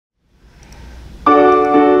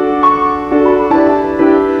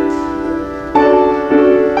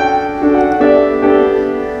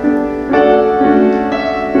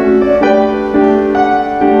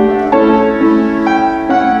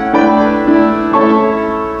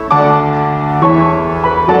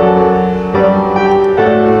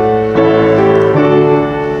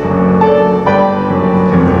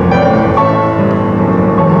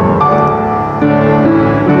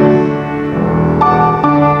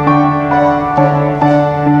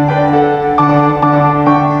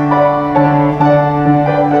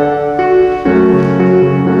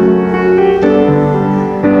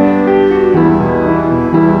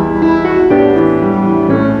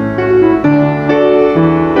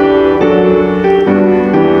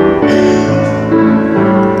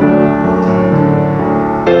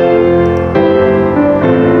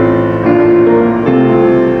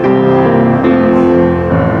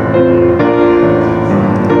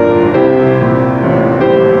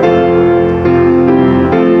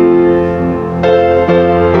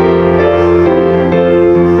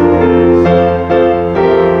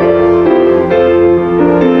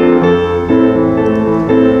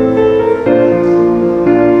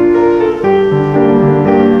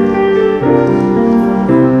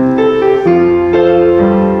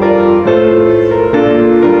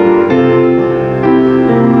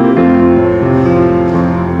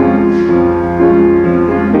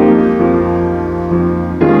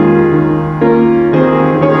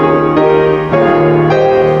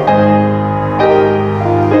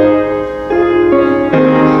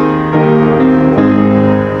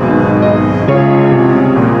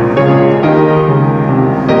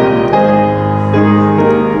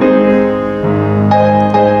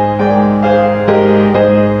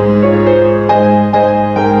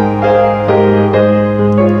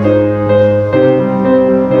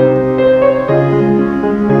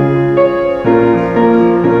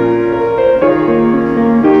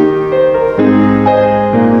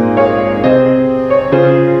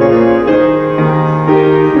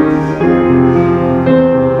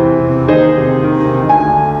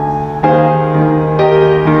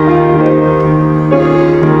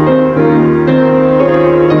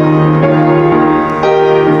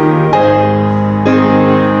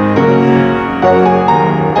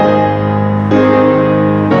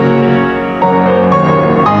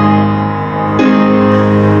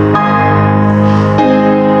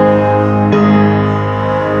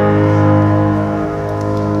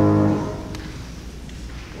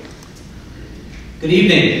Good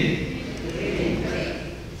evening.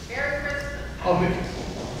 Merry Christmas.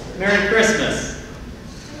 Oh, Merry Christmas.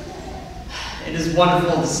 It is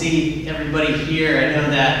wonderful to see everybody here. I know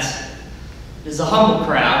that it is a humble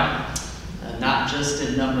crowd, not just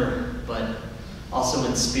in number, but also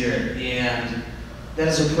in spirit. And that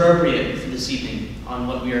is appropriate for this evening on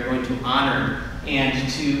what we are going to honor and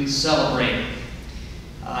to celebrate.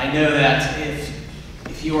 I know that if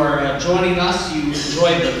you are joining us, you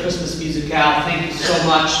enjoyed the Christmas musicale. Thank you so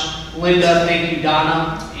much, Linda. Thank you,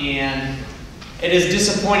 Donna. And it is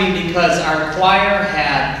disappointing because our choir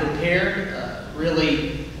had prepared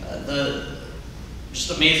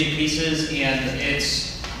just amazing pieces, and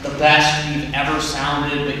it's the best we've ever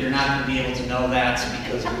sounded, but you're not going to be able to know that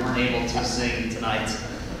because we weren't able to sing tonight.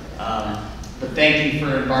 But thank you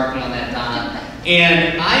for embarking on that, Donna.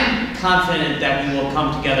 And I'm confident that we will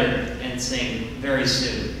come together and sing very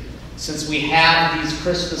soon. Since we have these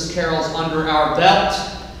Christmas carols under our belt,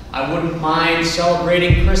 I wouldn't mind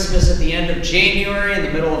celebrating Christmas at the end of January, in the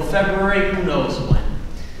middle of February, who knows when.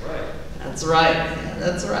 Right. That's right. Yeah,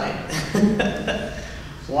 that's right.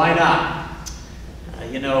 Why not?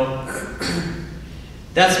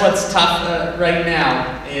 That's what's tough right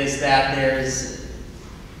now, is that there's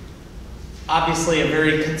obviously a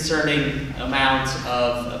very concerning amount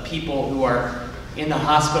of people who are in the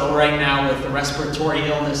hospital right now with the respiratory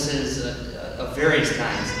illnesses of various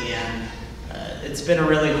kinds, and it's been a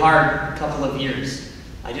really hard couple of years.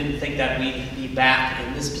 I didn't think that we'd be back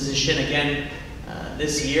in this position again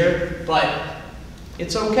this year, but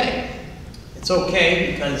it's okay. It's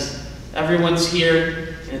okay because everyone's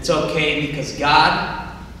here, and it's okay because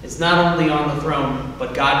God is not only on the throne,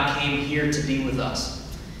 but God came here to be with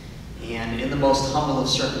us, and in the most humble of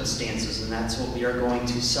circumstances, and that's what we are going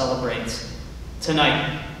to celebrate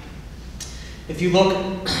tonight. If you look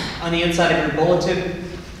on the inside of your bulletin,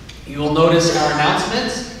 you will notice our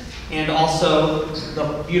announcements and also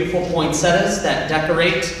the beautiful poinsettias that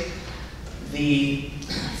decorate the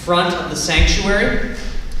front of the sanctuary.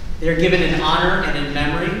 They're given in honor and in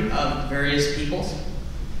memory of various peoples.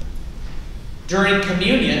 During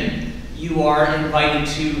communion, you are invited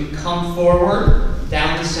to come forward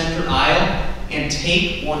down the center aisle and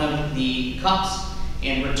take one of the cups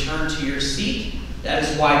and return to your seat. That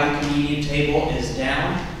is why the communion table is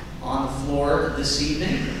down on the floor this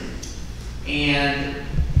evening. And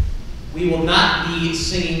we will not be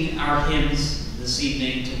singing our hymns this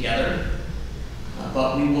evening together,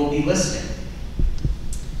 but we will be listening.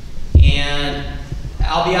 And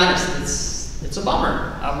I'll be honest, it's a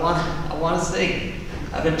bummer. I want to sing.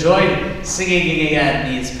 I've enjoyed singing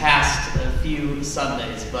again these past few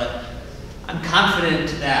Sundays, but I'm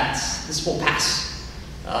confident that this will pass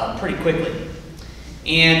pretty quickly.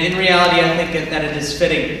 And in reality, I think that it is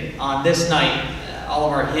fitting on this night, all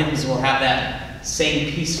of our hymns will have that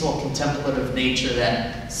same peaceful, contemplative nature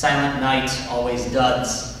that Silent Night always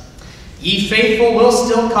does. Ye faithful will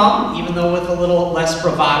still come, even though with a little less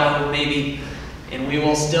bravado maybe, and we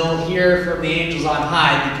will still hear from the angels on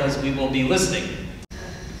high because we will be listening.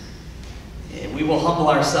 And we will humble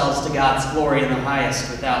ourselves to God's glory in the highest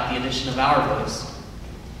without the addition of our voice.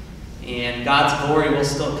 And God's glory will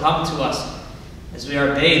still come to us as we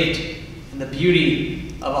are bathed in the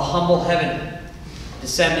beauty of a humble heaven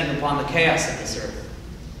descending upon the chaos of this earth,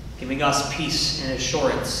 giving us peace and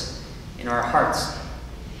assurance in our hearts.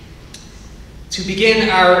 To begin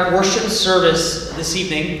our worship service this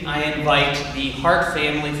evening, I invite the Hart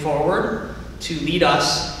family forward to lead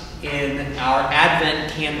us in our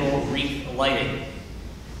Advent candle wreath lighting.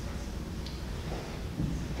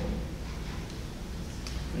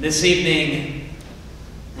 This evening,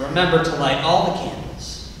 remember to light all the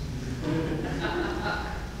candles.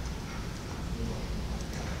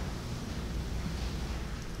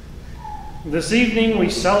 This evening we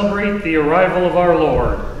celebrate the arrival of our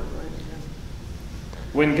Lord.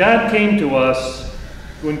 When God came to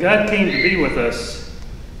be with us,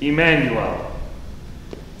 Emmanuel.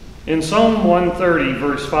 In Psalm 130,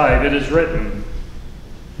 verse 5, it is written,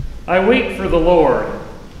 I wait for the Lord,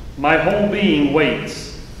 my whole being waits,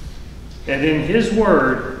 and in his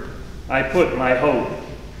word I put my hope.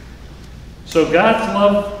 So God's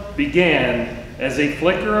love began as a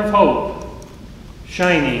flicker of hope,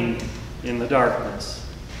 shining in the darkness.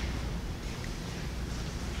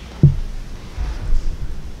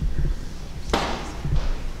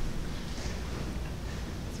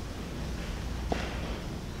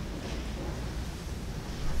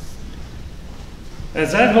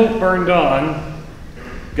 As that hope burned on,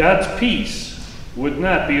 God's peace would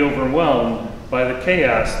not be overwhelmed by the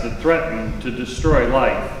chaos that threatened to destroy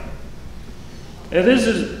life. As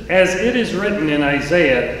it is written in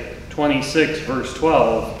Isaiah 26, verse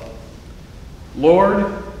 12,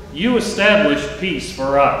 Lord, you established peace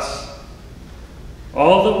for us.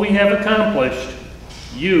 All that we have accomplished,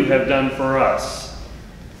 you have done for us.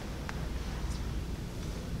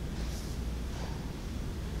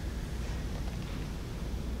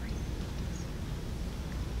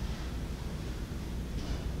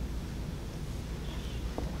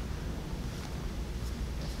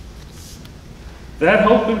 That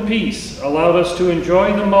hope and peace allowed us to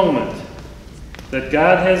enjoy the moment that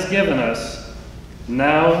God has given us,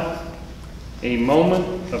 now a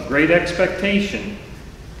moment of great expectation,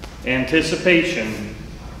 anticipation,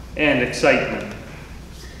 and excitement.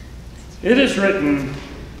 It is written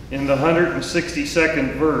in the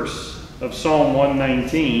 162nd verse of Psalm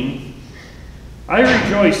 119, I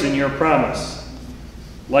rejoice in your promise,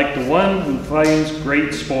 like the one who finds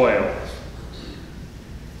great spoil.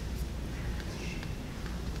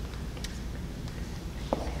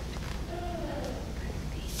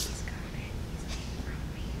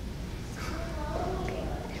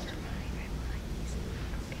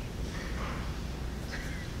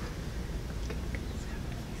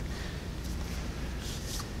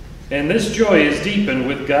 And this joy is deepened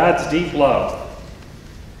with God's deep love,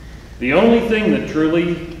 the only thing that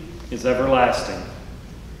truly is everlasting.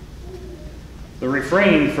 The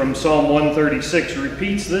refrain from Psalm 136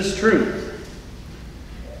 repeats this truth: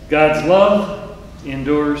 God's love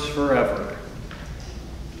endures forever.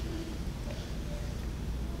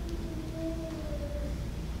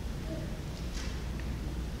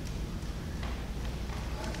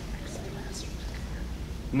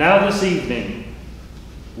 Now this evening,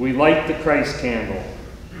 we light the Christ candle,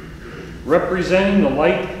 representing the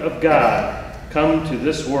light of God come to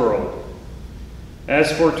this world.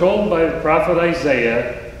 As foretold by the prophet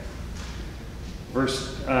Isaiah,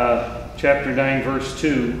 chapter 9, verse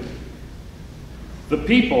 2, the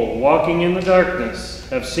people walking in the darkness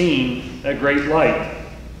have seen a great light.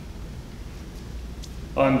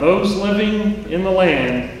 On those living in the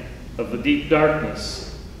land of the deep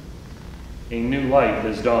darkness, a new light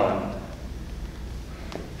has dawned.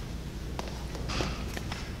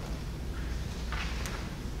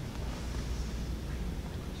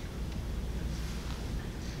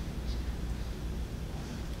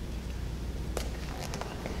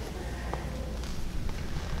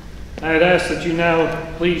 I'd ask that you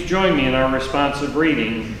now please join me in our responsive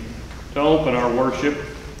reading to open our worship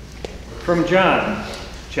from John,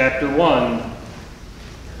 chapter 1,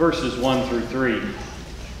 verses 1 through 3.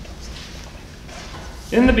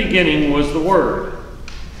 In the beginning was the Word,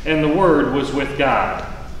 and the Word was with God,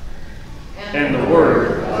 and the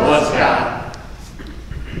Word was God.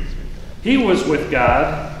 He was with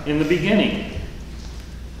God in the beginning.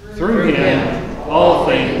 Through him all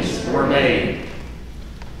things were made.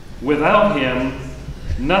 Without him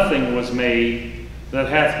nothing was made that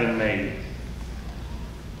hath been made.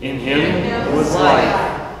 In him was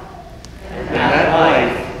life, and that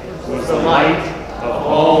life was the light of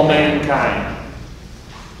all mankind.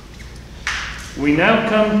 We now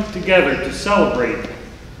come together to celebrate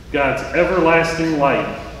God's everlasting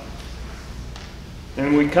light.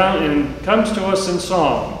 And it comes to us in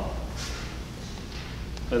song.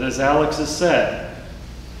 But as Alex has said,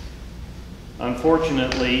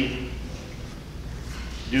 unfortunately,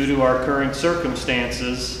 due to our current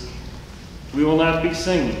circumstances, we will not be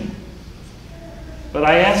singing. But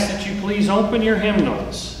I ask that you please open your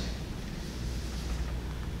hymnals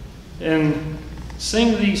and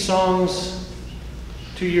sing these songs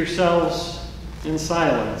to yourselves in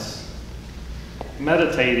silence,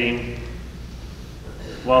 meditating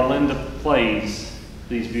while Linda plays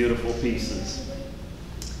these beautiful pieces.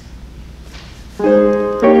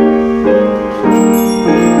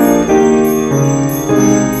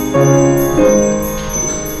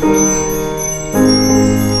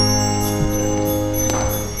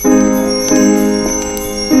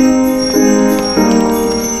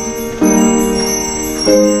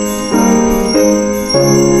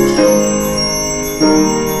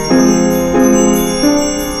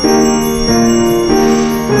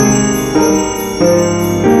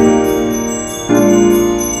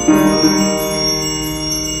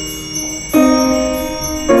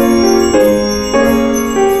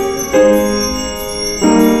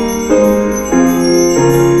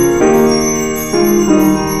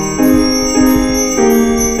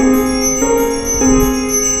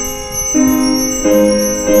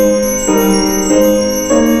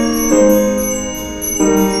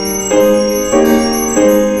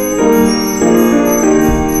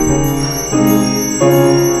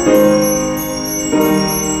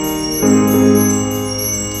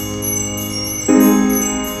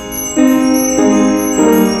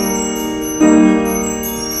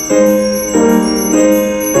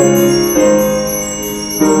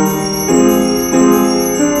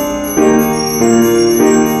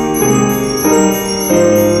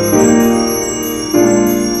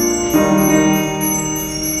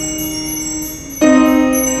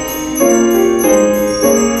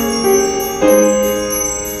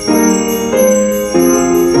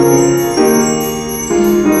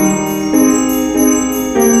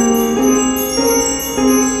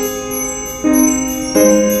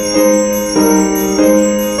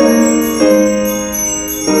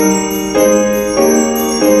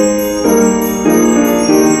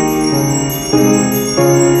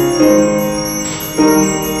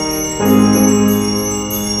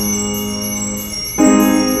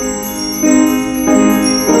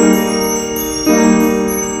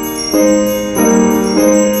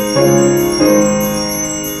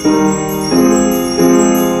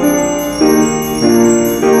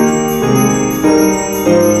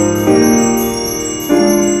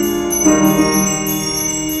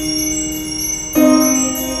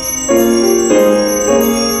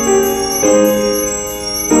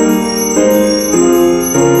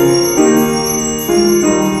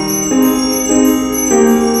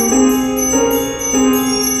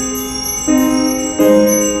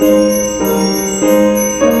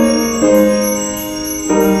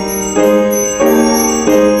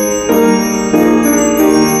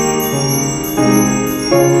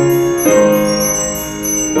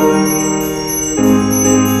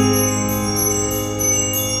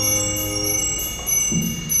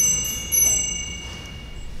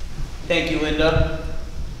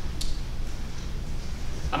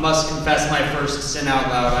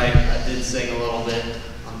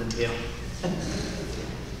 to do.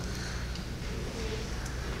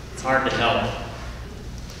 It's hard to help.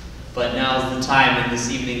 But now is the time in this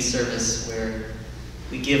evening service where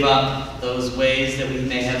we give up those ways that we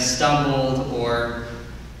may have stumbled or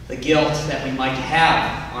the guilt that we might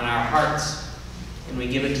have on our hearts, and we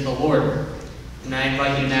give it to the Lord. And I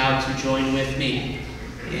invite you now to join with me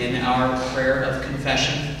in our prayer of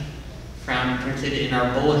confession, found printed in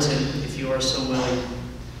our bulletin, if you are so willing,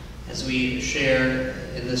 as we share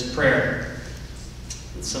in this prayer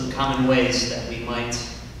in some common ways that we might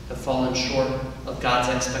have fallen short of God's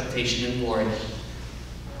expectation and glory.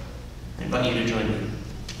 I invite you to join me.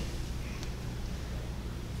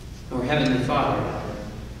 Our Heavenly Father,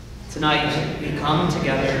 tonight we come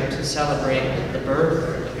together to celebrate the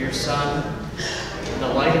birth of your Son and the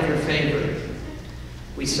light of your favor.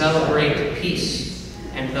 We celebrate peace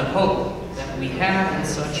and the hope that we have in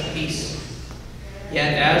such peace.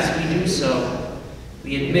 Yet as we do so,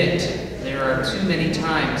 we admit there are too many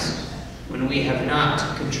times when we have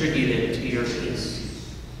not contributed to your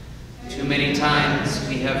peace. Too many times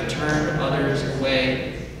we have turned others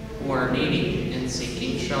away who are needy and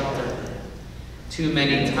seeking shelter. Too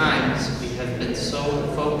many times we have been so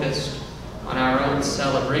focused on our own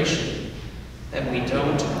celebration that we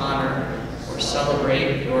don't honor or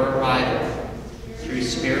celebrate your arrival through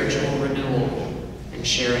spiritual renewal and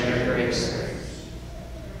sharing your grace.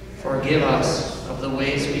 Forgive us of the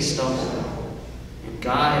ways we stumble and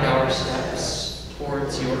guide our steps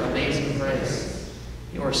towards your amazing grace,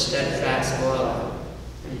 your steadfast love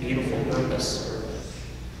and beautiful purpose.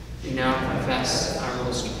 We now confess our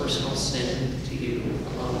most personal sin to you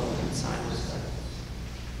alone in silence.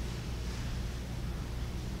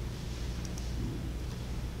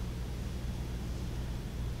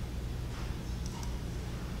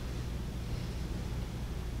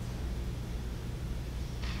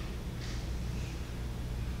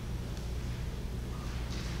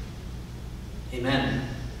 Amen.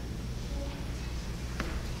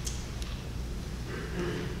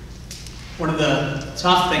 One of the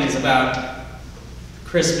tough things about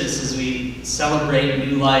Christmas as we celebrate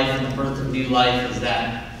new life and the birth of new life is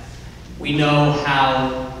that we know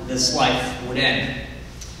how this life would end.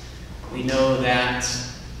 We know that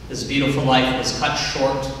this beautiful life was cut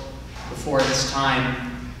short before its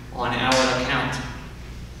time on our account.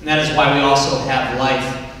 And that is why we also have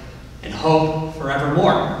life and hope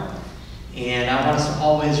forevermore. And I want us to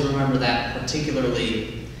always remember that,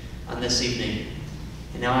 particularly on this evening.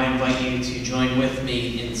 And now I invite you to join with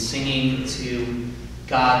me in singing to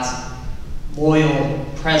God's loyal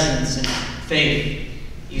presence and faith,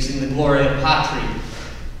 using the Gloria Patri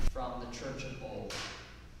from the Church of Old.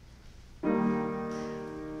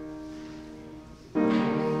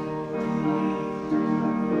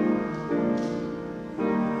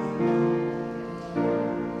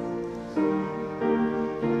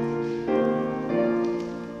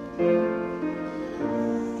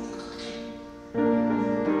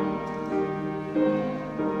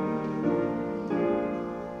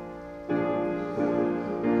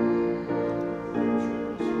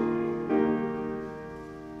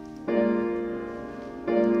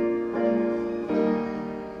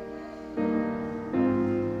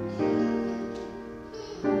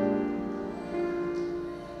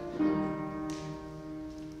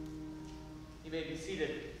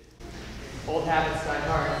 Old habits die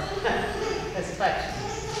hard.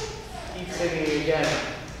 Keep singing again.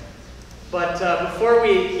 But before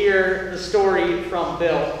we hear the story from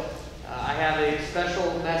Bill, I have a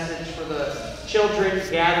special message for the children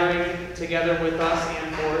gathering together with us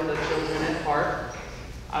and for the children at heart.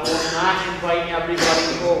 I will not invite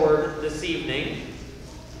everybody forward this evening,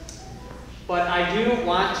 but I do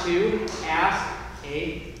want to ask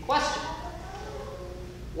a question.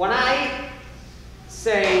 When I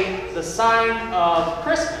say the sign of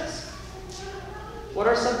Christmas, what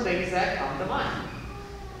are some things that come to mind?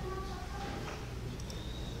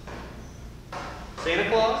 Santa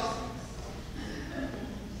Claus?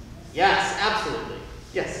 Yes, absolutely.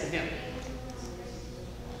 Yes, him.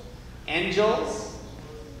 Angels?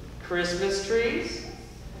 Christmas trees?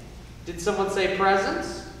 Did someone say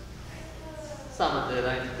presents? Someone did.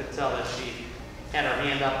 I could tell that she had her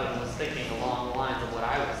hand up and was thinking along the lines of what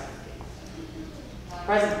I was thinking.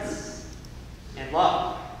 Presents and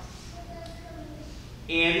love.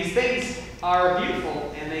 And these things are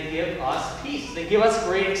beautiful, and they give us peace. They give us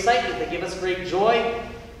great excitement. They give us great joy.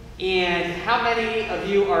 And how many of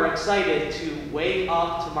you are excited to wake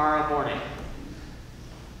up tomorrow morning?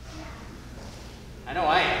 I know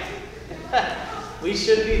I am. We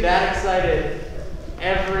should be that excited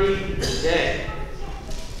every day.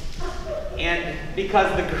 And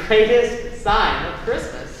because the greatest sign of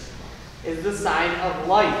Christmas is the sign of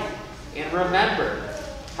life. And remember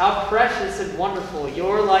how precious and wonderful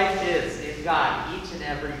your life is in God each and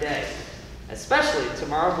every day, especially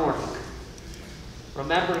tomorrow morning.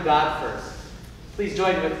 Remember God first. Please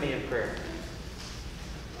join with me in prayer.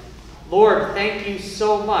 Lord, thank you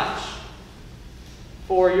so much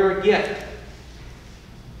for your gift.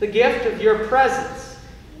 The gift of your presence,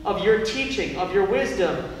 of your teaching, of your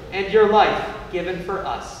wisdom, and your life given for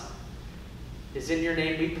us. It is in your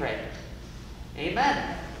name we pray.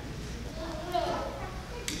 Amen.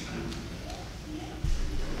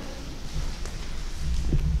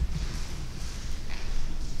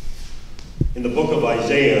 In the book of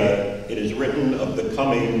Isaiah, it is written of the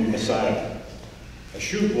coming Messiah. A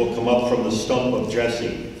shoot will come up from the stump of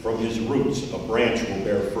Jesse. From his roots, a branch will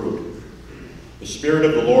bear fruit. The Spirit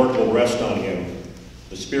of the Lord will rest on him,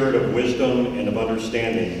 the Spirit of wisdom and of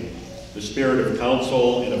understanding, the Spirit of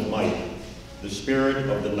counsel and of might, the Spirit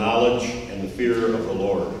of the knowledge and the fear of the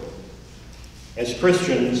Lord. As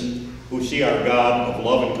Christians who see our God of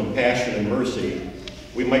love and compassion and mercy,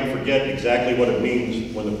 we might forget exactly what it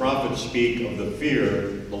means when the prophets speak of the fear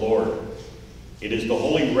of the Lord. It is the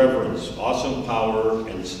holy reverence, awesome power,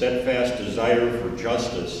 and steadfast desire for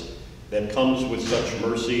justice that comes with such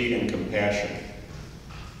mercy and compassion.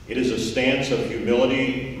 It is a stance of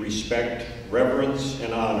humility, respect, reverence,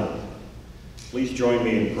 and honor. Please join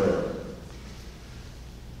me in prayer.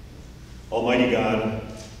 Almighty God,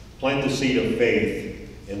 plant the seed of faith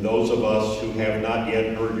in those of us who have not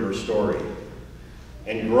yet heard your story,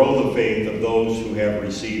 and grow the faith of those who have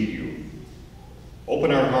received you.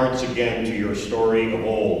 Open our hearts again to your story of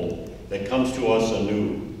old that comes to us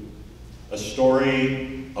anew, a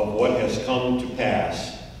story of what has come to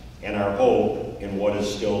pass and our hope in what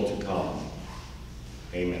is still to come.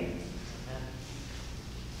 Amen.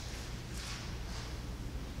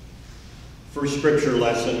 First scripture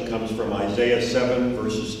lesson comes from Isaiah 7,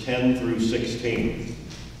 verses 10 through 16.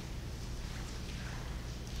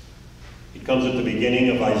 It comes at the beginning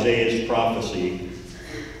of Isaiah's prophecy.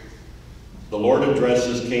 The Lord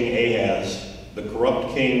addresses King Ahaz, the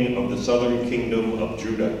corrupt king of the southern kingdom of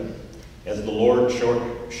Judah, as the Lord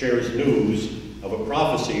shares news of a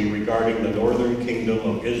prophecy regarding the northern kingdom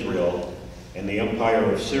of Israel and the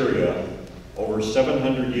empire of Syria over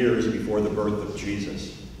 700 years before the birth of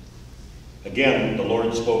Jesus. Again, the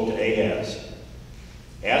Lord spoke to Ahaz.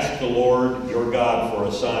 Ask the Lord your God for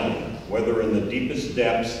a sign, whether in the deepest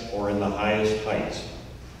depths or in the highest heights.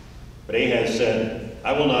 But Ahaz said,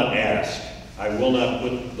 I will not ask. I will not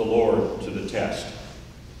put the Lord to the test.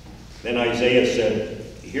 Then Isaiah said,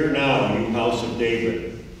 Hear now, you house of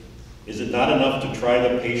David. Is it not enough to try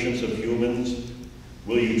the patience of humans?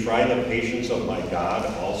 Will you try the patience of my God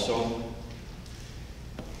also?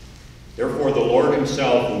 Therefore the Lord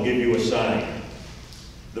himself will give you a sign.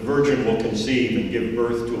 The virgin will conceive and give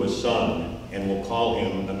birth to a son, and will call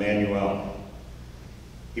him Emmanuel.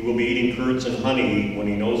 He will be eating curds and honey when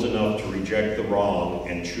he knows enough to reject the wrong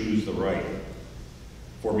and choose the right.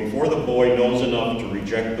 For before the boy knows enough to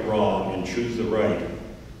reject the wrong and choose the right,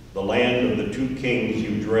 the land of the two kings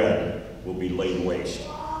you dread will be laid waste.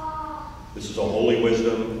 This is a holy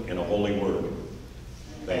wisdom and a holy word.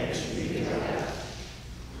 Thanks be to God.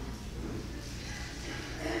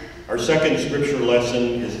 Our second scripture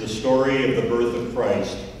lesson is the story of the birth of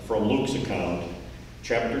Christ from Luke's account,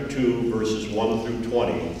 chapter 2, verses 1 through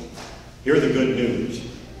 20. Hear the good news.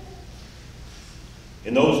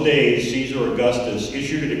 In those days, Caesar Augustus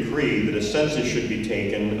issued a decree that a census should be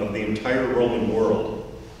taken of the entire Roman world.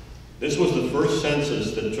 This was the first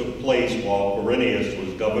census that took place while Quirinius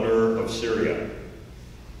was governor of Syria,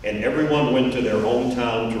 and everyone went to their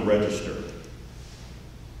hometown to register.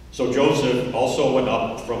 So Joseph also went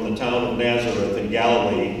up from the town of Nazareth in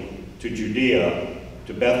Galilee to Judea,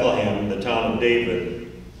 to Bethlehem, the town of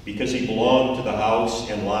David, because he belonged to the house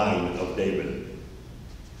and line of David.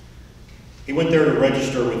 He went there to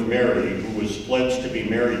register with Mary, who was pledged to be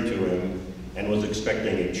married to him and was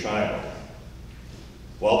expecting a child.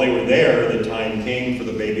 While they were there, the time came for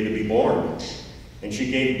the baby to be born, and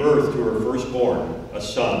she gave birth to her firstborn, a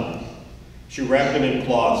son. She wrapped him in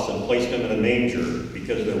cloths and placed him in a manger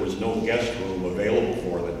because there was no guest room available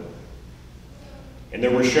for them. And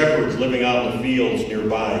there were shepherds living out in the fields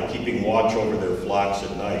nearby, keeping watch over their flocks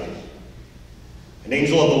at night. An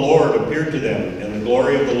angel of the Lord appeared to them, and the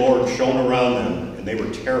glory of the Lord shone around them, and they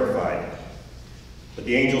were terrified. But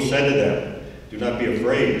the angel said to them, Do not be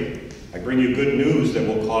afraid. I bring you good news that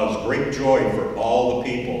will cause great joy for all the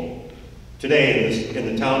people. Today,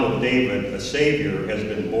 in the town of David, a Savior has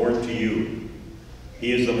been born to you.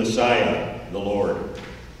 He is the Messiah, the Lord.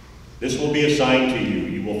 This will be a sign to you.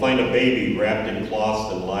 You you will find a baby wrapped in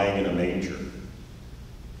cloths and lying in a manger."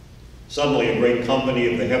 Suddenly a great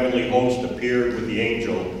company of the heavenly host appeared with the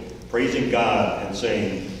angel, praising God and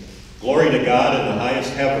saying, "Glory to God in the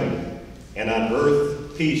highest heaven, and on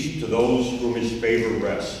earth peace to those whom his favor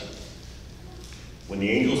rests." When the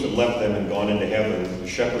angels had left them and gone into heaven, the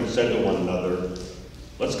shepherds said to one another,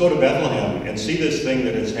 "Let's go to Bethlehem and see this thing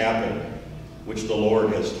that has happened, which the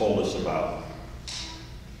Lord has told us about."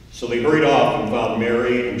 So they hurried off and found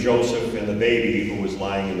Mary and Joseph and the baby who was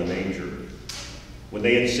lying in the manger. When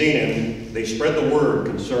they had seen him, they spread the word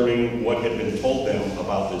concerning what had been told them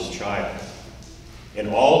about this child.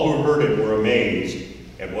 And all who heard it were amazed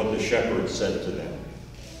at what the shepherds said to them.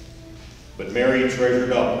 But Mary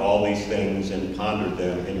treasured up all these things and pondered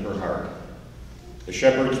them in her heart. The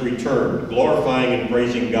shepherds returned, glorifying and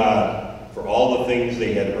praising God for all the things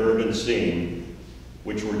they had heard and seen,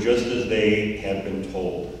 which were just as they had been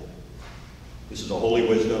told. This is a holy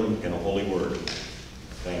wisdom and a holy word.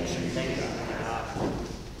 Thanks be to God.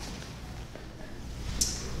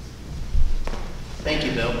 Thank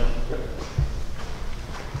you, Bill.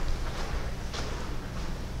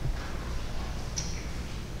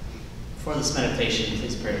 For this meditation,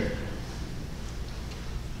 please pray.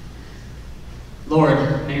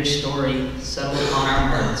 Lord, may your story settle upon our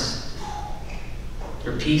hearts,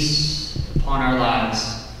 your peace upon our lives,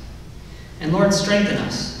 and Lord, strengthen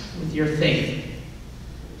us with your faith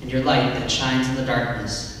and your light that shines in the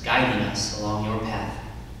darkness, guiding us along your path.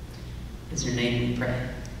 In your name we pray.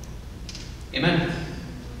 Amen.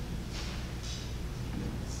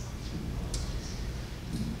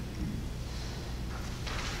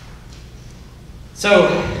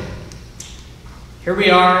 So, here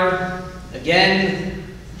we are again,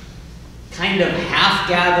 kind of half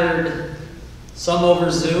gathered, some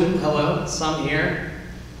over Zoom, hello, some here,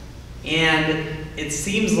 and it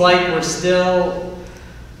seems like we're still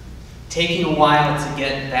taking a while to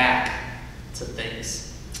get back to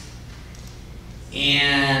things.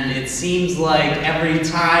 And it seems like every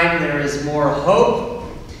time there is more hope,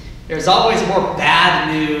 there's always more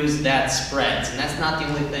bad news that spreads, and that's not the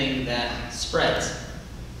only thing that spreads.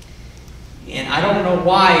 And I don't know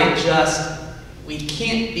why, we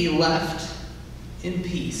can't be left in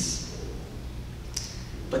peace.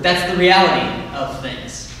 But that's the reality of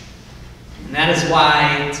things. And that is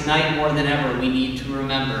why tonight more than ever we need to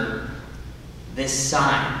remember this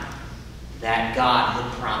sign that God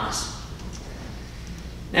had promised.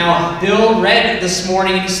 Now, Bill read this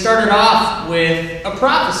morning, and he started off with a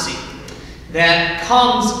prophecy that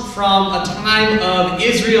comes from a time of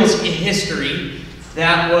Israel's history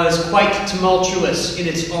that was quite tumultuous in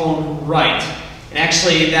its own right. And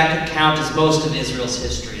actually, that could count as most of Israel's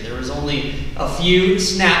history. There was only a few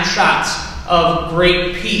snapshots of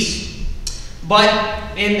great peace. But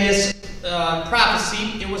in this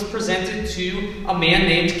prophecy, it was presented to a man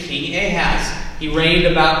named King Ahaz. He reigned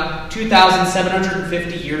about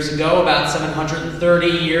 2,750 years ago, about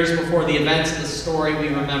 730 years before the events of the story we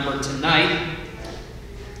remember tonight.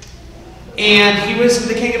 And he was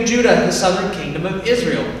the king of Judah, the southern kingdom of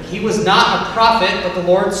Israel. He was not a prophet, but the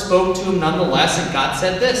Lord spoke to him nonetheless, and God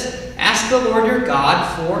said this, "Ask the Lord your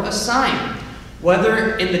God for a sign,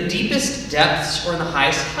 whether in the deepest depths or in the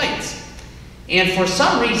highest heights." And for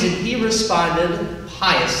some reason, he responded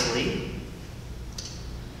piously,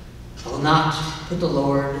 "I will not put the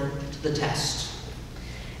Lord to the test."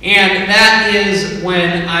 And that is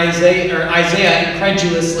when Isaiah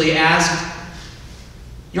incredulously asked,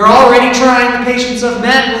 "You're already trying the patience of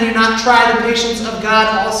men. Will you not try the patience of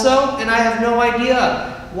God also?" And I have no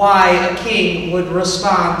idea why a king would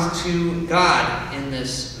respond to God in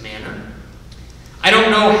this manner. I don't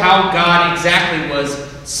know how God exactly was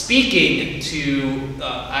speaking to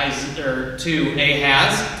Ahaz.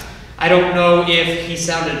 I don't know if he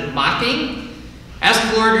sounded mocking.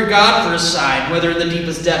 "Ask the Lord your God for a sign, whether in the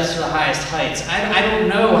deepest depths or the highest heights." I don't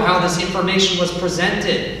know how this information was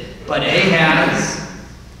presented, but Ahaz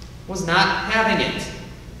was not having it.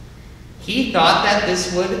 He thought that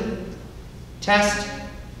this would test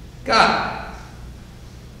God.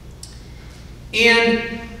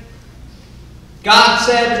 And God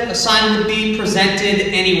said a sign would be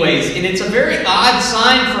presented anyways. And it's a very odd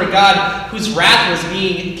sign for a God whose wrath was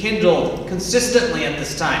being kindled consistently at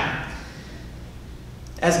this time,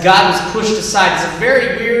 as God was pushed aside. It's a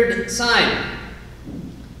very weird sign.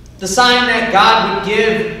 The sign that God would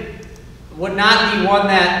give would not be one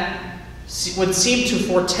that would seem to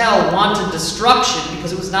foretell wanted destruction,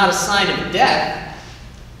 because it was not a sign of death.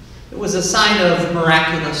 It was a sign of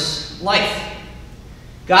miraculous life.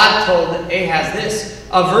 God told Ahaz this,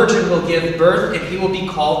 "A virgin will give birth, and he will be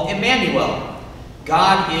called Emmanuel."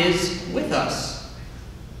 God is with us.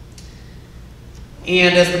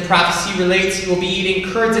 And as the prophecy relates, he will be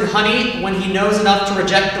eating curds and honey when he knows enough to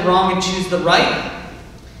reject the wrong and choose the right.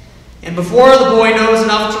 And before the boy knows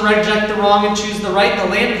enough to reject the wrong and choose the right, the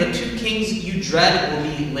land of the two kings you dread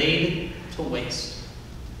will be laid to waste.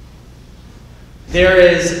 There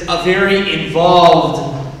is a very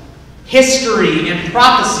involved history and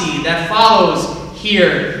prophecy that follows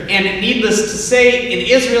here. And needless to say, in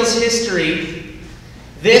Israel's history,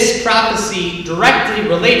 this prophecy directly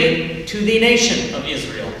related to the nation of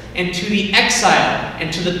Israel and to the exile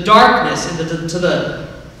and to the darkness and to the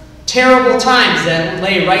terrible times that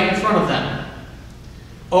lay right in front of them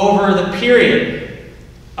over the period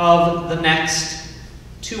of the next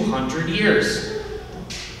 200 years.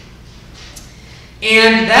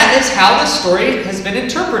 And that is how the story has been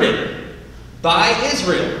interpreted by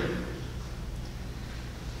Israel.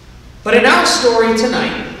 But in our story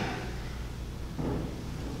tonight,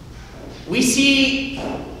 we see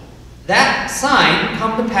that sign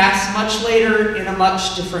come to pass much later in a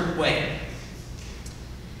much different way.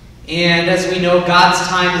 And as we know, God's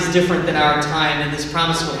time is different than our time, and this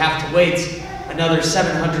promise will have to wait another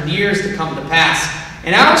 700 years to come to pass.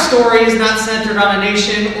 And our story is not centered on a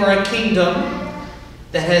nation or a kingdom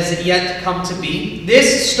that has yet to come to be.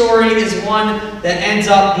 This story is one that ends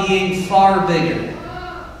up being far bigger.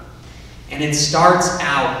 And it starts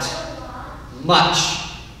out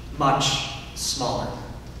much, much smaller.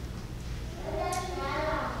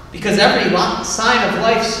 Because every sign of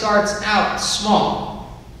life starts out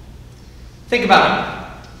small. Think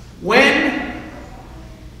about it. When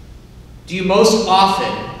do you most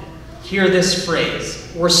often hear this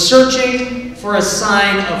phrase? We're searching for a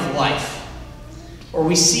sign of life. Or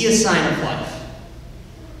we see a sign of life.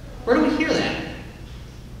 Where do we hear that?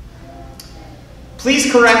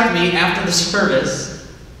 Please correct me after the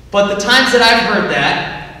service, but the times that I've heard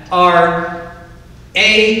that are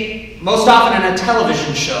most often in a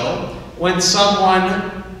television show when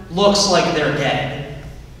someone looks like they're dead.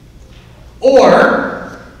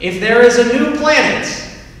 Or if there is a new planet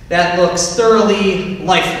that looks thoroughly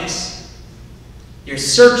lifeless. You're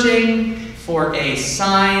searching for a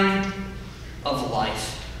sign of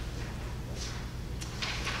life.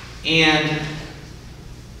 And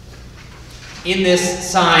in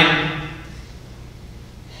this sign,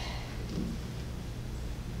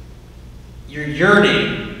 you're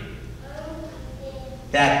yearning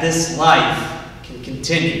that this life can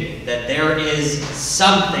continue, that there is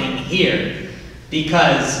something here.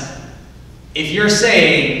 Because if you're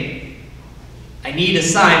saying, I need a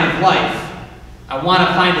sign of life, I want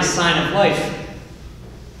to find a sign of life,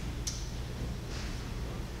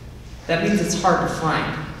 that means it's hard to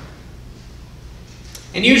find.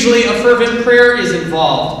 And usually a fervent prayer is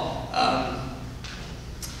involved.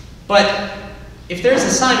 But if there's a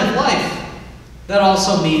sign of life, that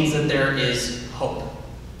also means that there is hope.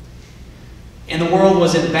 And the world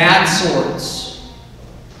was in bad swords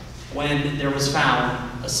when there was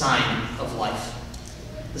found a sign of life.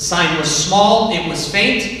 The sign was small, it was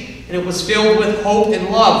faint, and it was filled with hope and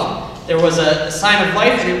love. There was a sign of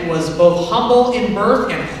life, and it was both humble in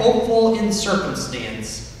birth and hopeful in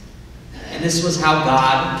circumstance. And this was how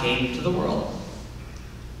God came to the world,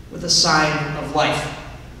 with a sign of life.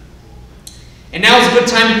 And now is a good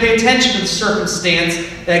time to pay attention to the circumstance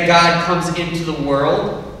that God comes into the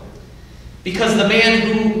world, because the man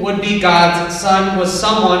who would be God's son was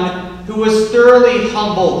someone who was thoroughly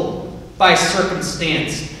humbled by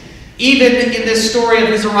circumstance. Even in this story of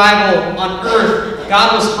his arrival on earth,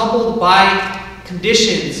 God was humbled by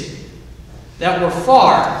conditions that were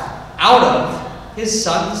far out of his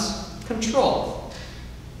son's control.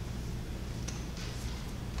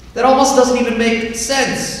 That almost doesn't even make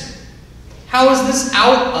sense. How is this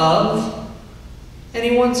out of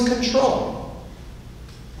anyone's control?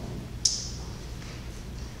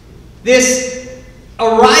 This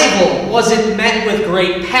arrival wasn't met with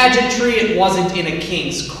great pageantry. It wasn't in a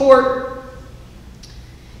king's court.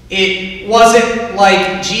 It wasn't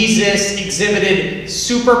like Jesus exhibited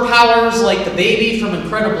superpowers like the baby from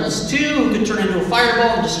Incredibles 2 who could turn into a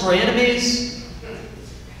fireball and destroy enemies.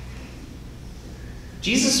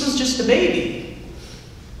 Jesus was just a baby.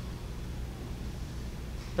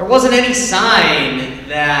 There wasn't any sign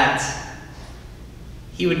that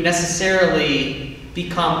he would necessarily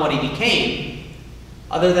become what he became,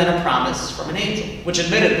 other than a promise from an angel, which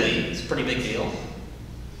admittedly is a pretty big deal.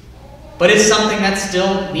 But it's something that's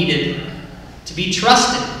still needed to be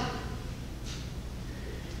trusted.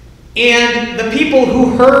 And the people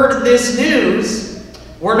who heard this news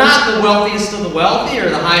were not the wealthiest of the wealthy or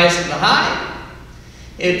the highest of the high.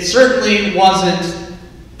 It certainly wasn't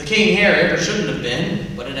the King Herod, or shouldn't have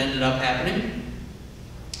been, but it ended up happening.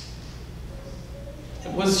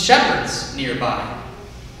 was shepherds nearby.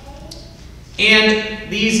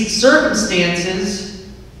 And these circumstances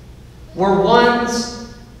were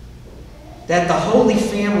ones that the Holy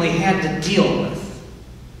Family had to deal with.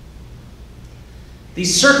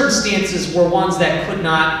 These circumstances were ones that could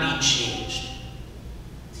not be changed.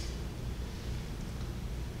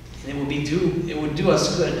 And it would do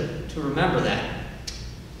us good to remember that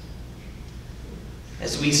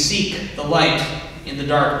as we seek the light in the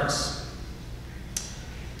darkness.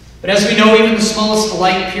 But as we know, even the smallest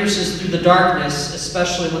light pierces through the darkness,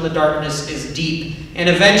 especially when the darkness is deep. And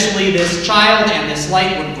eventually this child and this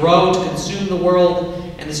light would grow to consume the world,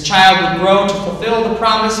 and this child would grow to fulfill the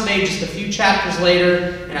promise made just a few chapters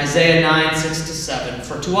later in Isaiah 9, 6-7.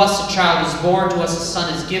 For to us a child is born, to us a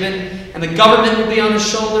son is given, and the government will be on his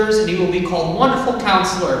shoulders, and he will be called Wonderful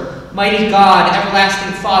Counselor, Mighty God,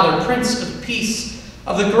 Everlasting Father, Prince of Peace.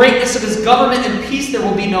 Of the greatness of his government and peace there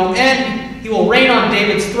will be no end. He will reign on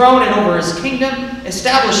David's throne and over his kingdom,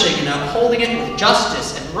 establishing and upholding it with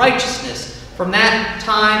justice and righteousness from that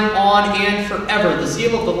time on and forever. The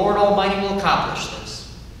zeal of the Lord Almighty will accomplish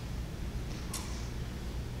this.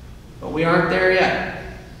 But we aren't there yet.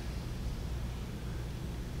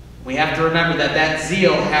 We have to remember that that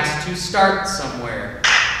zeal has to start somewhere.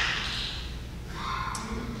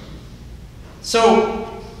 So,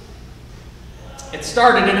 it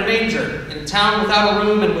started in a manger, in a town without a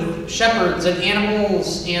room and with shepherds and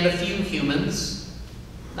animals and a few humans.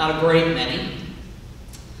 Not a great many.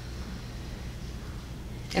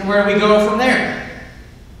 And where do we go from there?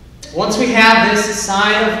 Once we have this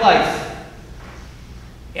sign of life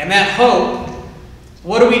and that hope,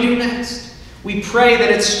 what do we do next? We pray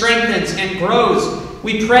that it strengthens and grows.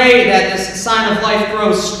 We pray that this sign of life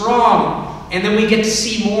grows strong, and then we get to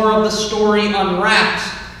see more of the story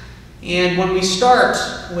unwrapped. And when we start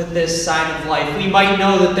with this sign of life, we might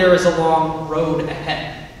know that there is a long road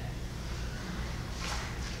ahead.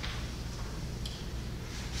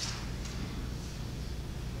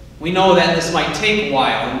 We know that this might take a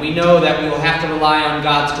while, and we know that we will have to rely on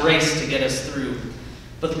God's grace to get us through.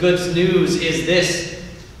 But the good news is this: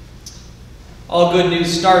 all good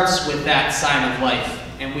news starts with that sign of life,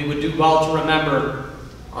 and we would do well to remember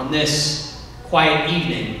on this quiet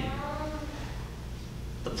evening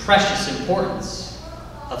the precious importance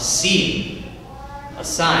of seeing a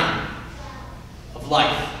sign of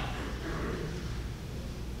life.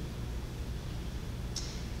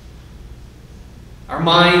 Our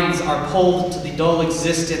minds are pulled to the dull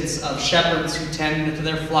existence of shepherds who tend to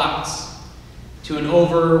their flocks, to an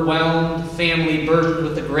overwhelmed family burdened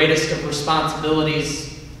with the greatest of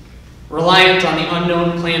responsibilities, reliant on the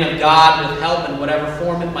unknown plan of God with help in whatever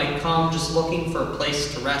form it might come, just looking for a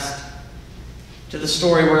place to rest, to the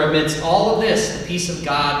story where amidst all of this, the peace of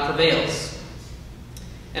God prevails.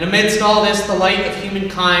 And amidst all this, the light of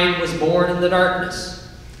humankind was born in the darkness.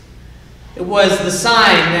 It was the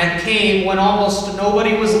sign that came when almost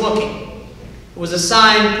nobody was looking. It was a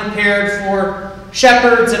sign prepared for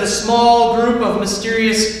shepherds and a small group of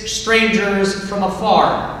mysterious strangers from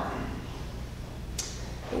afar.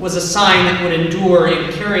 It was a sign that would endure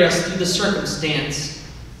and carry us through the circumstance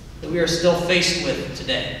that we are still faced with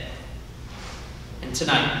today and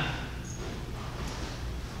tonight.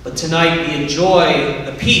 But tonight we enjoy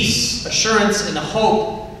the peace, assurance, and the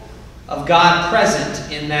hope of God present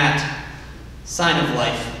in that sign of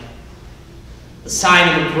life. The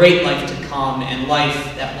sign of a great life to come and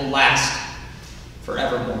life that will last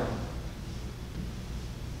forevermore.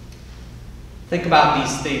 Think about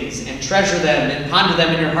these things and treasure them and ponder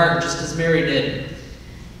them in your heart just as Mary did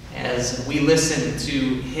as we listen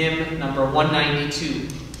to hymn number 192,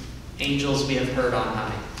 Angels We Have Heard on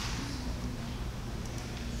High.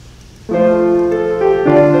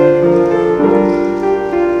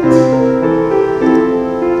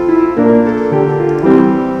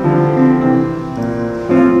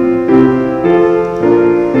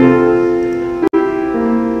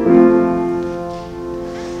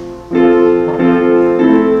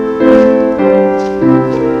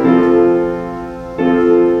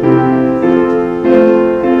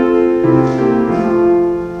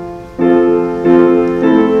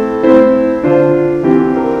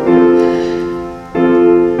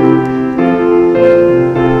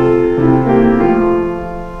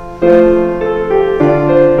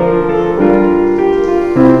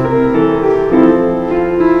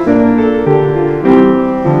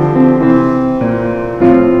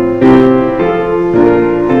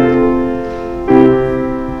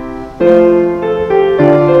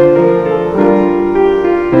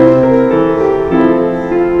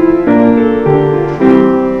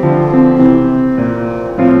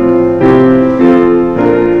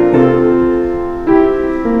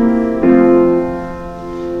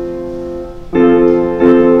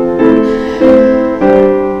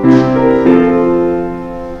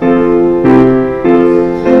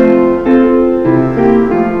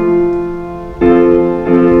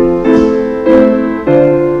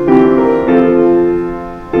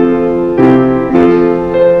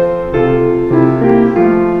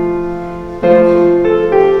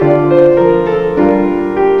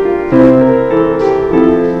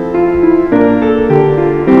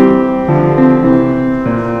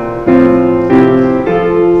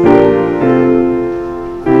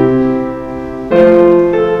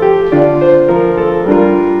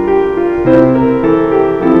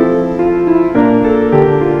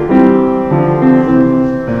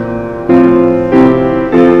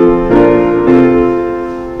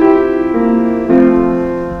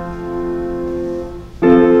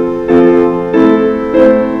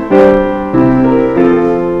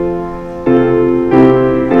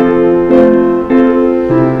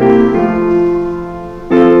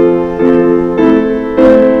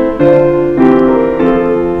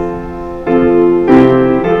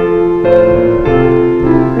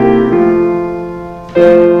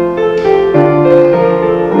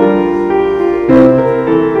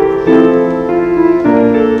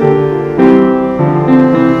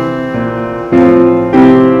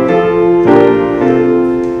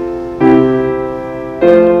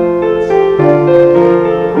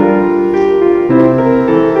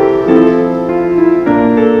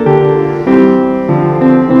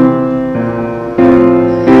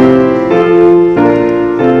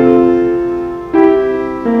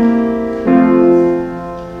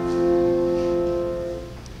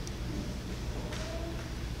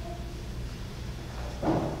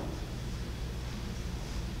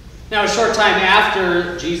 Now, a short time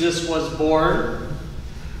after Jesus was born,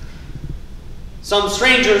 some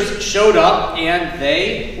strangers showed up and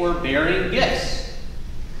they were bearing gifts,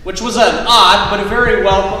 which was an odd but a very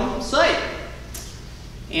welcome sight.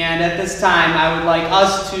 And at this time, I would like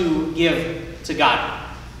us to give to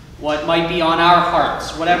God what might be on our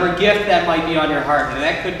hearts, whatever gift that might be on your heart. And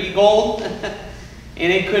that could be gold,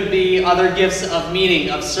 and it could be other gifts of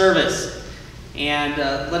meaning, of service. And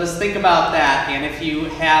let us think about that. And if you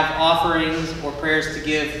have offerings or prayers to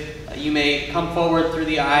give, you may come forward through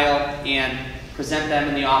the aisle and present them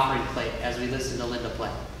in the offering plate as we listen to Linda play.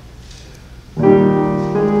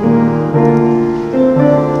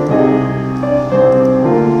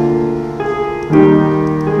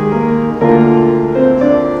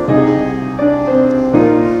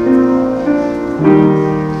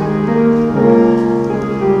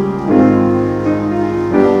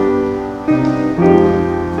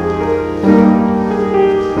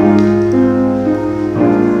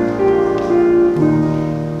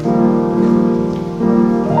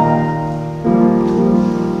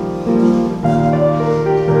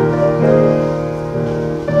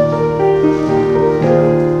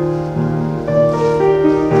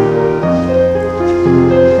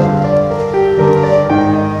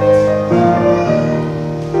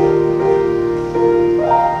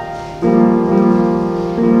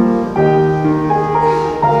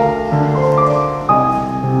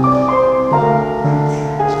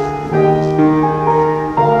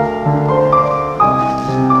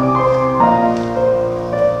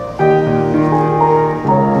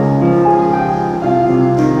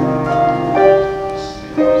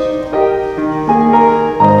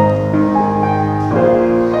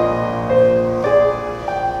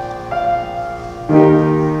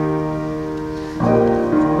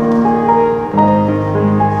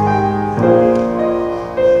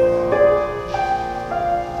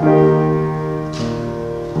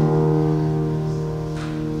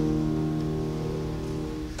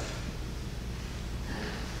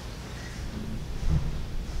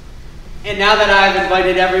 And now that I've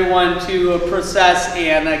invited everyone to process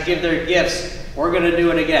and give their gifts, we're going to do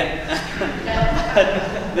it again.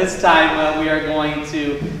 This time we are going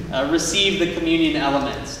to receive the communion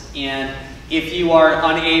elements. And if you are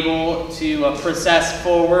unable to process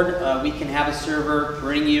forward, we can have a server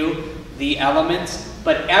bring you the elements.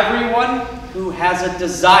 But everyone who has a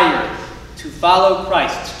desire to follow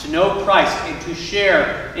Christ, to know Christ, and to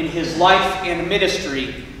share in his life and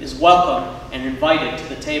ministry is welcome and invited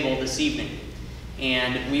to the table this evening.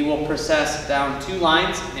 And we will process down 2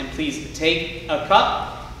 lines, and please take a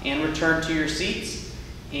cup and return to your seats.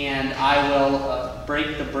 And I will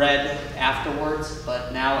break the bread afterwards,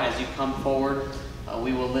 but now as you come forward,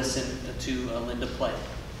 we will listen to Linda play.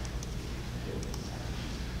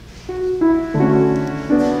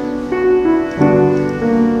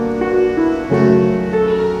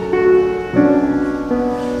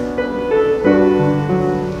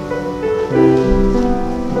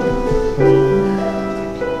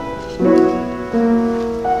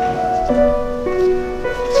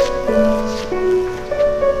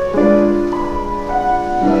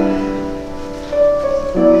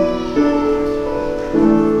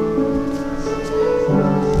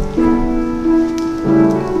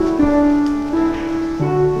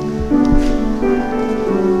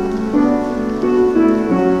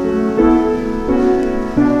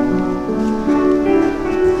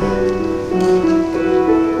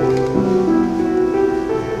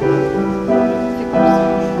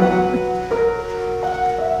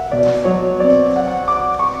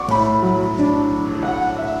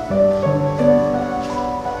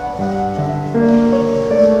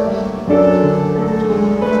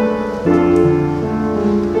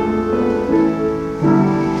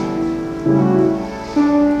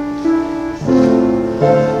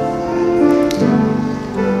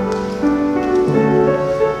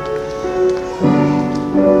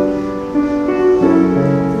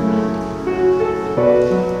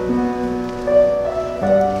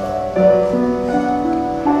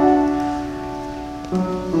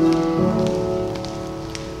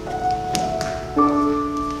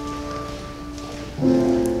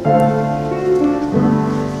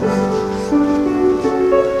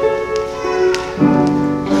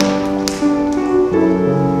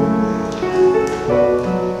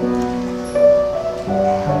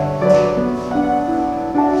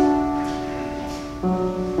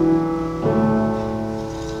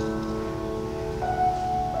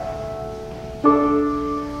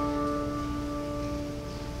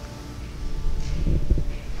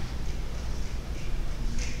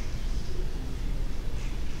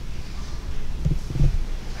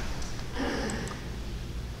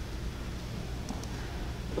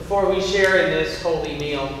 Before we share in this holy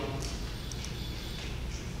meal,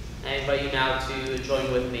 I invite you now to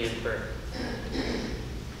join with me in prayer.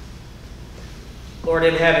 Lord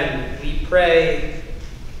in heaven, we pray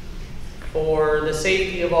for the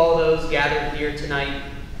safety of all those gathered here tonight.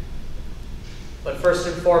 But first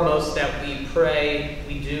and foremost, that we pray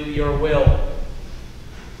we do your will,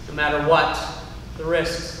 no matter what the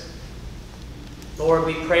risks. Lord,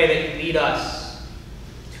 we pray that you lead us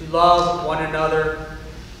to love one another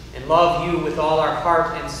and love you with all our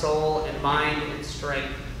heart and soul and mind and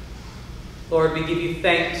strength. Lord, we give you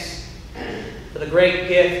thanks for the great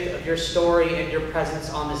gift of your story and your presence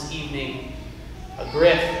on this evening, a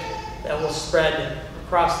gift that will spread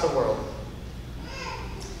across the world.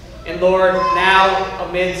 And Lord, now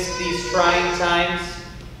amidst these trying times,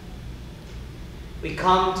 we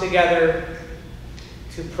come together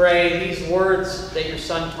to pray these words that your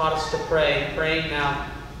Son taught us to pray, praying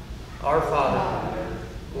now, Our Father,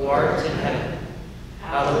 who art in heaven,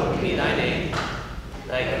 hallowed be thy name.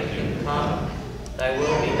 Thy kingdom come, thy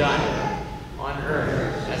will be done, on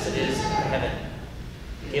earth as it is in heaven.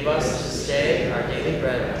 Give us this day our daily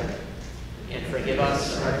bread, and forgive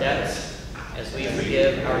us our debts as we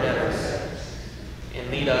forgive our debtors. And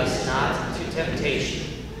lead us not into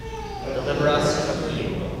temptation, but deliver us from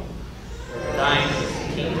evil. For thine is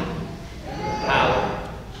the kingdom, the power,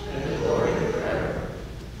 and the glory forever.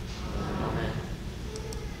 Amen.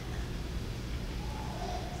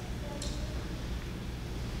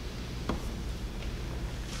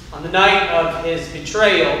 On the night of his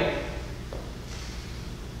betrayal,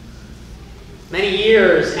 many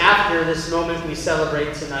years after this moment we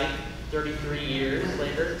celebrate tonight, 33 years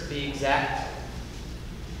later to be exact,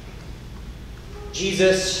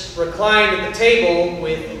 Jesus reclined at the table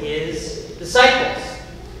with his disciples.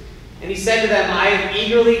 And he said to them, I have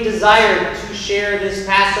eagerly desired to share this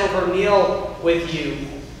Passover meal with you.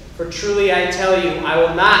 For truly I tell you, I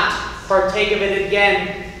will not partake of it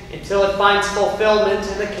again until it finds fulfillment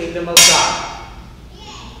in the kingdom of God.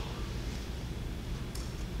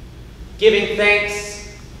 Giving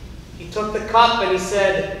thanks, he took the cup and he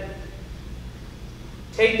said,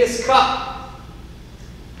 take this cup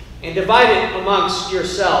and divide it amongst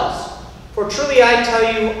yourselves. For truly I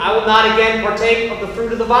tell you, I will not again partake of the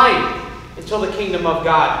fruit of the vine until the kingdom of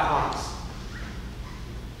God comes.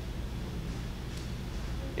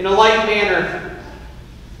 In a like manner,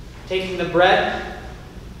 taking the bread,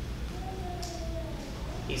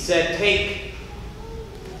 he said, take,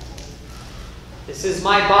 this is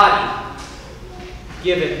my body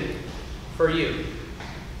given for you.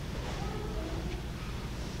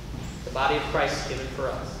 The body of Christ given for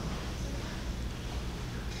us.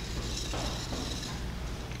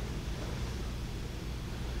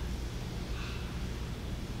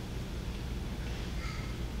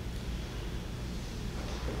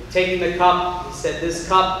 Taking the cup, he said, this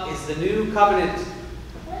cup is the new covenant,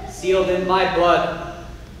 sealed in my blood,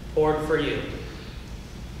 poured for you.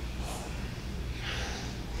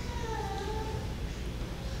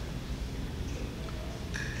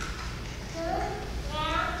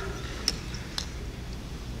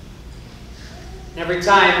 And every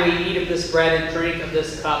time we eat of this bread and drink of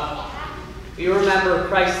this cup, we remember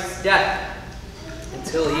Christ's death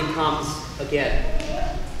until he comes again.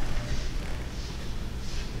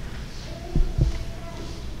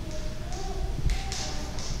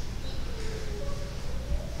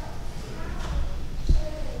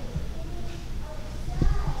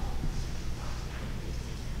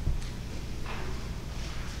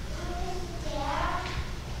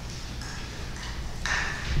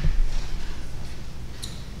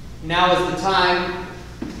 Now is the time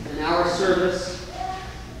in our service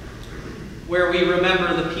where we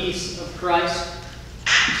remember the peace of Christ.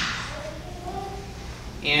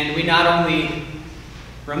 And we not only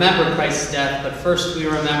remember Christ's death, but first we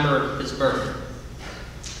remember his birth.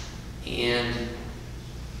 And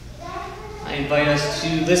I invite us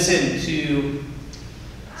to listen to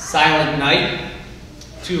Silent Night,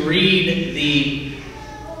 to read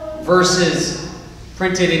the verses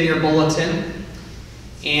printed in your bulletin.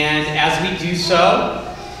 And as we do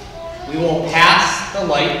so, we will pass the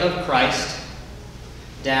light of Christ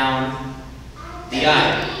down the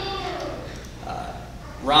aisle.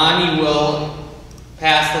 Ron, you will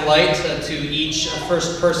pass the light to each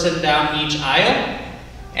first person down each aisle.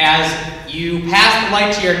 As you pass the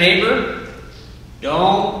light to your neighbor,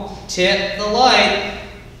 don't tip the light.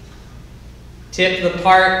 Tip the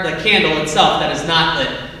candle itself that is not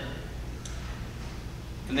lit.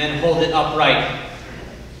 And then hold it upright,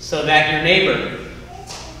 so that your neighbor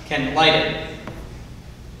can light it.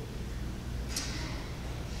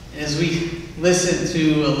 As we listen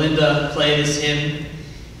to Linda play this hymn,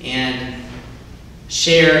 and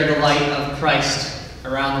share the light of Christ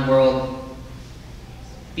around the world.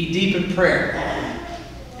 Be deep in prayer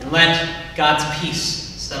and let God's peace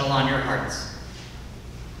settle on your hearts.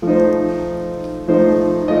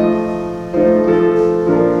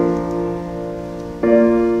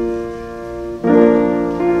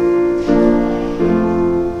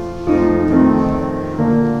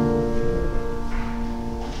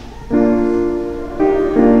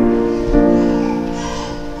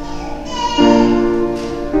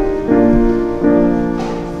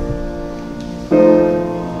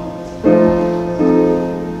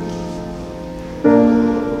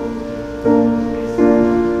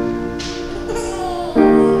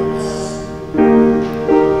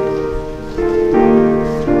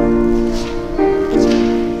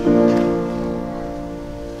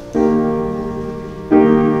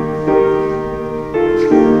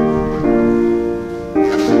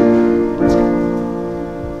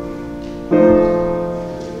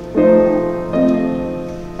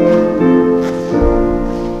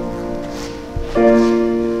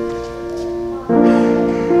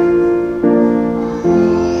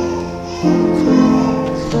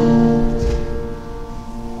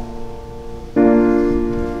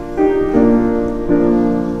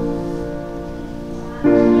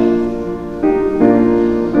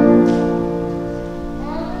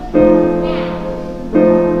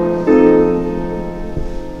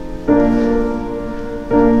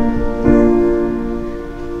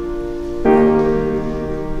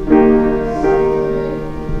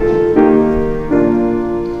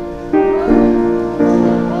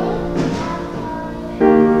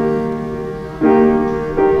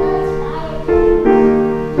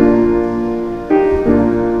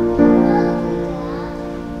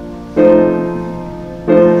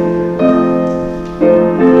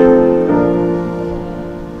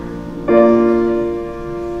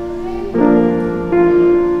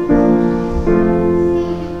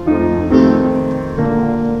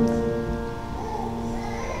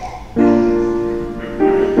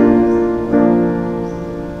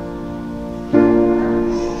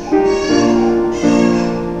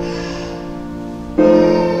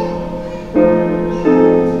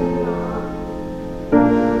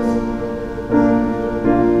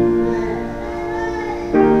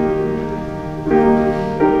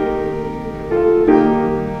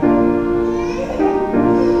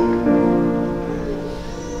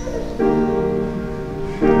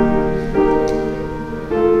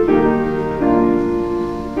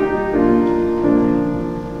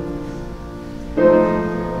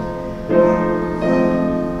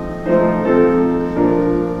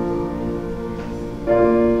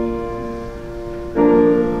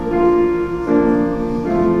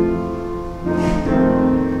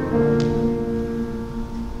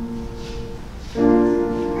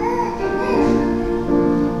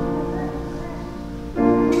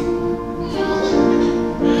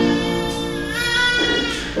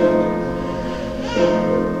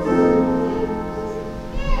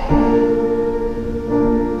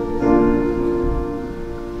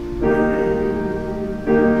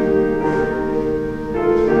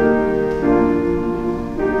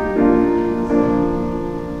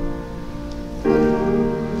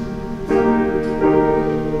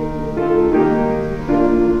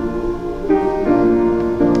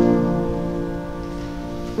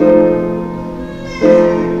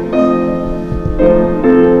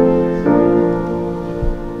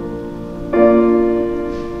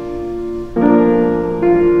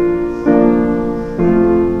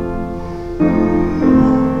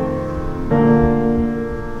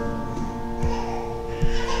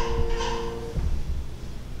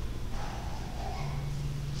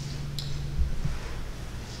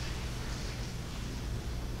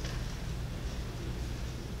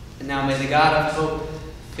 And now may the God of hope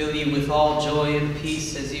fill you with all joy and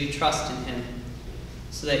peace as you trust in him,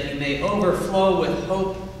 so that you may overflow with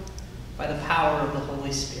hope by the power of the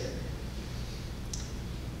Holy Spirit.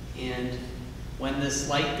 And when this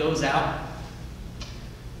light goes out,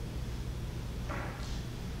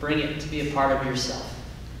 bring it to be a part of yourself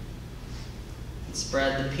and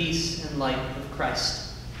spread the peace and light of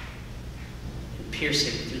Christ, and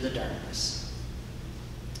piercing through the darkness.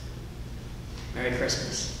 Merry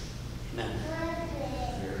Christmas.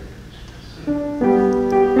 Amen.